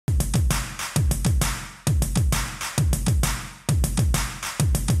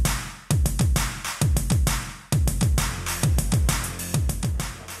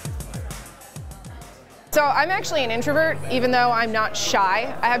So I'm actually an introvert, even though I'm not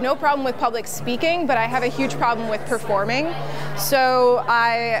shy. I have no problem with public speaking, but I have a huge problem with performing. So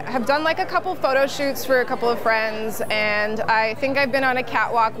I have done like a couple photo shoots for a couple of friends, and I think I've been on a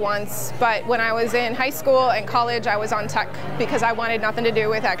catwalk once, but when I was in high school and college, I was on tech because I wanted nothing to do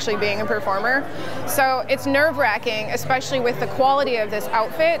with actually being a performer. So it's nerve-wracking, especially with the quality of this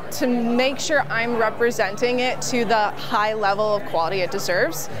outfit, to make sure I'm representing it to the high level of quality it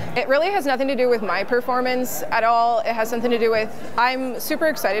deserves. It really has nothing to do with my performance at all. It has something to do with, I'm super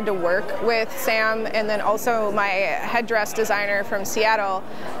excited to work with Sam and then also my headdress designer from Seattle.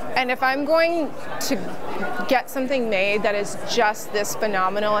 And if I'm going to get something made that is just this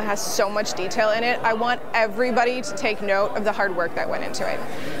phenomenal, it has so much detail in it, I want everybody to take note of the hard work that went into it.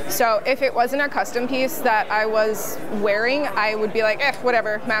 So if it wasn't a custom piece that I was wearing, I would be like,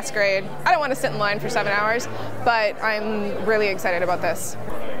 whatever, Masquerade. I don't want to sit in line for 7 hours, but I'm really excited about this.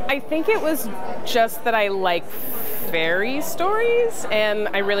 I think it was just that I like fairy stories, and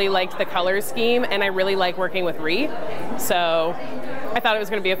I really liked the color scheme, and I really like working with Ree. So I thought it was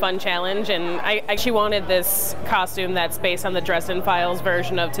going to be a fun challenge, and I actually wanted this costume that's based on the Dresden Files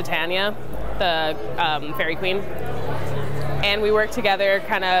version of Titania, the Fairy Queen. And we worked together,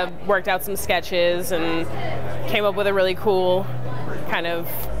 kind of worked out some sketches, and came up with a really cool kind of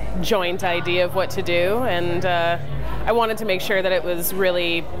joint idea of what to do. And I wanted to make sure that it was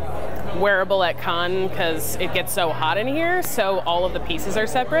really wearable at con because it gets so hot in here, so all of the pieces are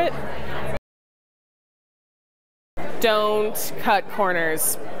separate. Don't cut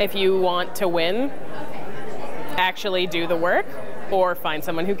corners. If you want to win, actually do the work or find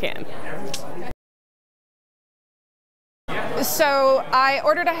someone who can. So I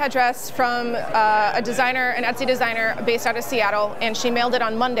ordered a headdress from a designer, an Etsy designer based out of Seattle, and she mailed it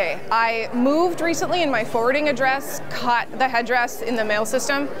on Monday. I moved recently and my forwarding address caught the headdress in the mail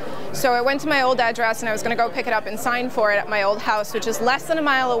system. So I went to my old address and I was going to go pick it up and sign for it at my old house, which is less than a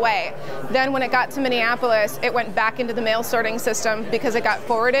mile away. Then when it got to Minneapolis, it went back into the mail sorting system because it got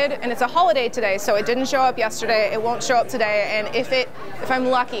forwarded, and it's a holiday today, so it didn't show up yesterday, it won't show up today, and if I'm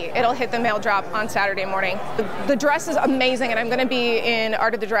lucky, it'll hit the mail drop on Saturday morning. The dress is amazing, and I'm going to be in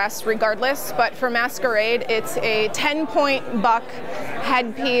Art of the Dress regardless, but for Masquerade, it's a 10-point buck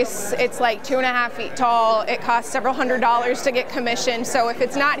headpiece. It's like 2.5 feet tall. It costs several $100s to get commissioned, so if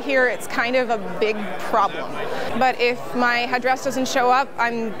it's not here, it's kind of a big problem. But if my headdress doesn't show up,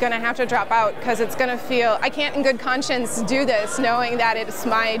 I'm gonna have to drop out because it's gonna feel, I can't in good conscience do this knowing that it's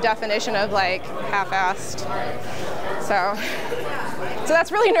my definition of like half-assed. So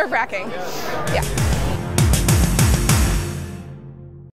that's really nerve-wracking. Yeah.